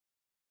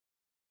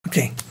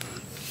Okay.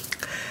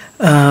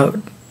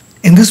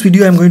 In this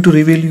video, I'm going to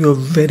reveal you a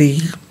very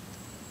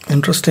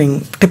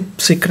interesting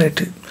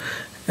secret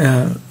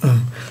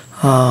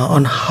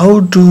on how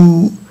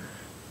to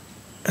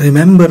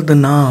remember the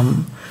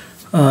naam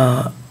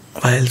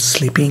while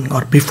sleeping,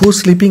 or before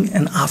sleeping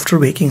and after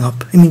waking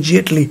up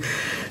immediately.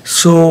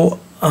 So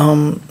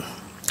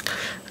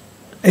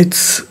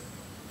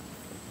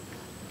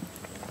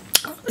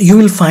you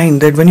will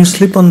find that when you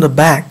sleep on the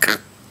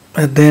back,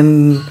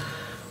 then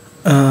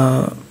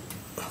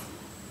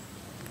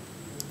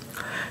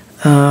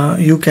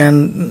you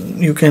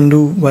can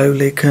do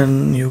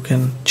vayulekhan, you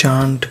can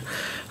chant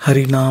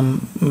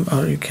Harinam,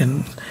 or you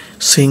can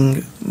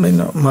sing,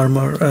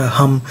 murmur,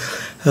 humm.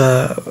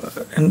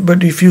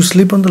 But if you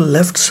sleep on the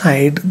left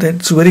side,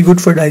 that's very good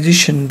for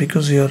digestion,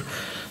 because your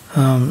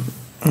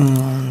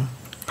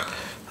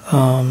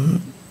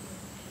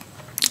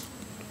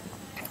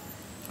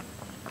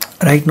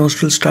right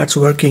nostril starts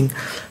working,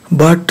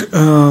 but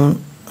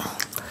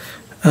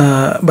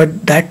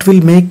that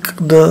will make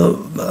the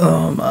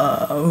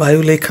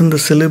vayulekhan, the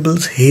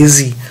syllables,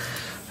 hazy.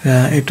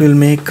 It will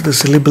make the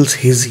syllables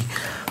hazy.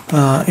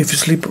 If you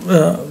sleep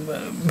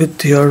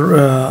with your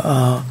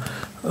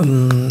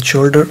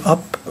shoulder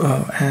up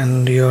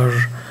and your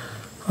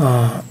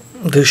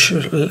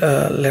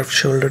left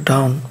shoulder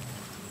down.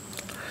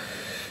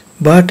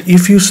 But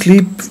if you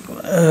sleep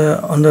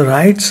on the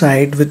right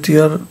side with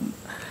your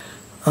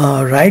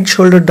right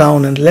shoulder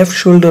down and left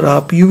shoulder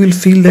up, you will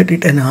feel that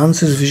it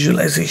enhances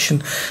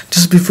visualization.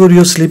 Just before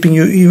you're sleeping,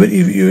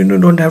 you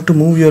don't have to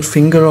move your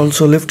finger,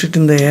 also lift it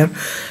in the air,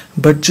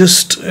 but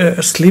just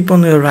sleep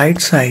on your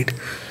right side.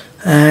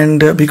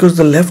 And because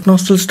the left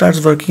nostril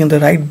starts working and the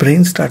right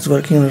brain starts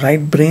working, and the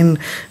right brain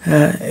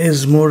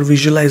is more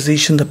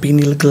visualization, the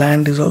pineal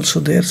gland is also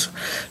there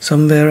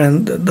somewhere,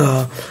 and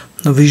the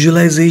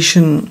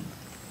visualization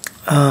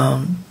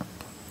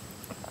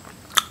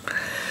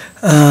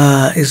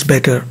is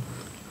better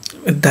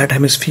with that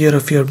hemisphere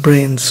of your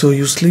brain. So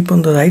you sleep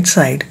on the right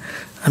side,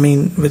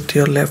 with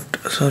your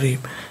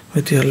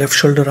left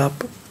shoulder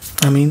up,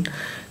 and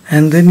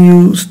then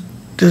you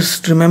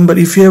just remember,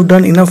 if you have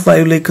done enough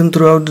vayulekhan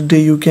throughout the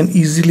day, you can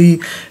easily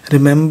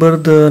remember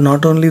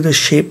not only the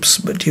shapes,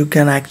 but you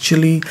can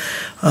actually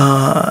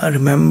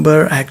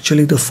remember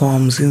the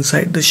forms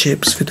inside the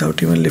shapes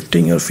without even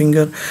lifting your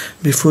finger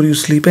before you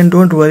sleep. And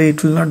don't worry,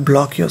 it will not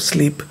block your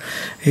sleep.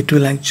 It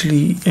will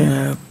actually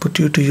put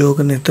you to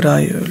yoga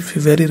nidra. It will be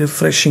very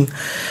refreshing.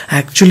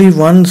 Actually,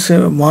 one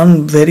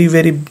very,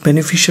 very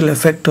beneficial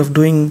effect of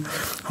doing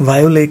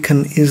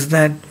vayulekhan is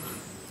that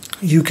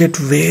you get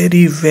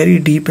very, very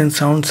deep and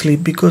sound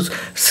sleep, because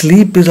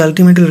sleep is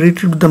ultimately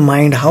related to the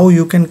mind. How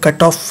you can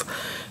cut off,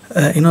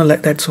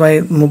 that's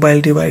why mobile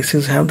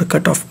devices have the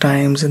cut-off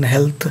times and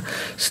health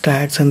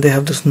stats, and they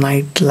have this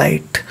night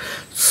light,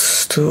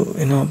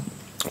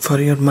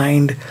 for your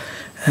mind.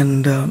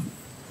 And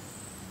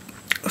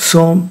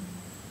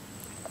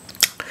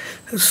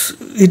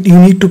you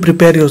need to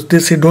prepare they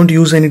say don't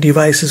use any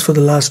devices for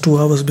the last 2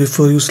 hours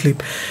before you sleep.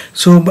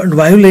 But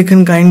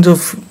vayulekhan kinds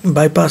of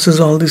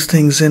bypasses all these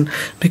things, and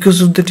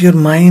because of that, your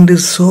mind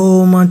is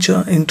so much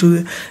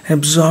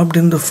absorbed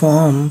in the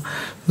form.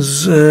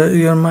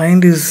 Your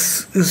mind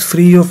is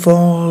free of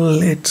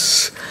all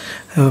its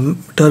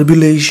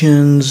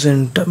turbulations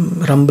and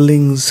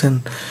rumblings,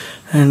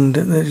 and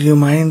your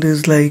mind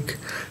is like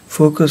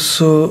focused.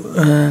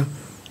 So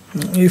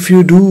if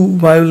you do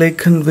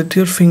vayulekhan with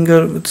your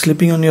finger, with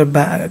sleeping on your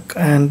back,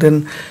 and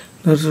then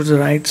go to the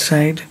right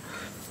side,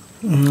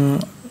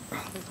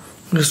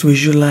 just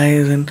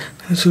visualize and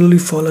slowly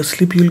fall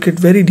asleep, you'll get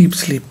very deep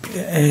sleep,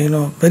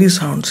 very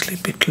sound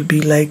sleep. It will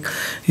be like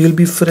you'll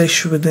be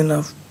fresh within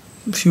a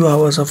few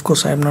hours. Of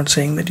course, I'm not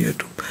saying that you have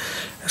to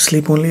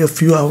sleep only a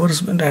few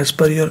hours as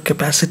per your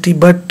capacity,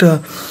 but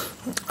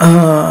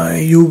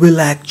you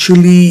will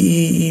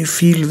actually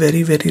feel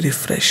very, very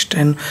refreshed.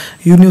 And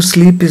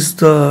sleep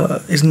is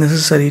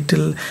necessary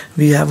till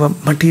we have a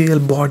material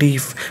body.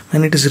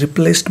 When it is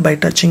replaced by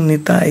touching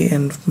Nitai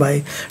and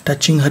by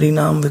touching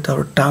Harinam with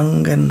our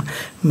tongue, and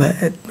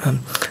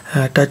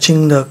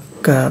touching the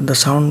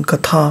sound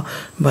katha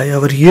by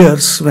our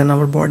ears, when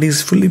our body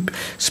is fully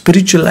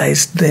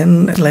spiritualized,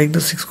 then like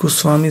the 6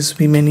 Goswamis,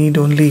 we may need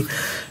only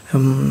 2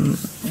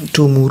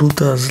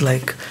 murutas,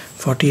 like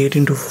 48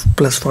 into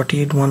plus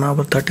 48, 1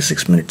 hour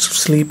 36 minutes of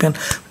sleep, and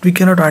we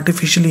cannot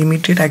artificially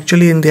imitate.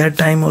 Actually, in their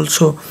time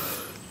also,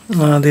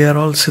 they are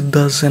all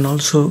siddhas, and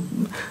also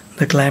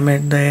the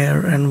climate, the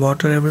air and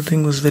water,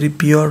 everything was very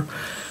pure,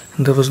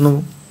 and there was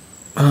no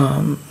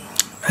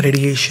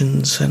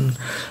radiations and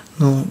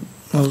no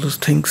all those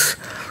things.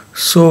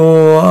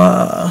 So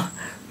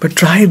but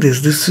try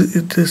this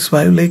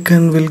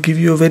vayulekhan will give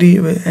you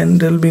and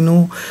there will be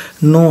no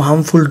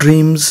harmful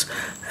dreams,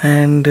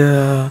 and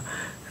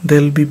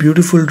there'll be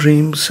beautiful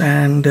dreams,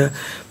 and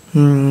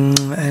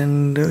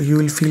you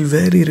will feel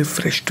very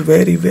refreshed,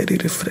 very, very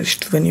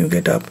refreshed when you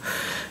get up,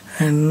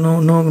 and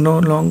no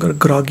longer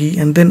groggy.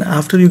 And then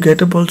after you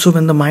get up also,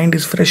 when the mind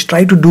is fresh,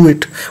 try to do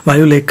it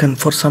vayulekhan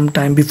for some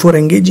time before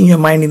engaging your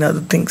mind in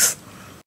other things.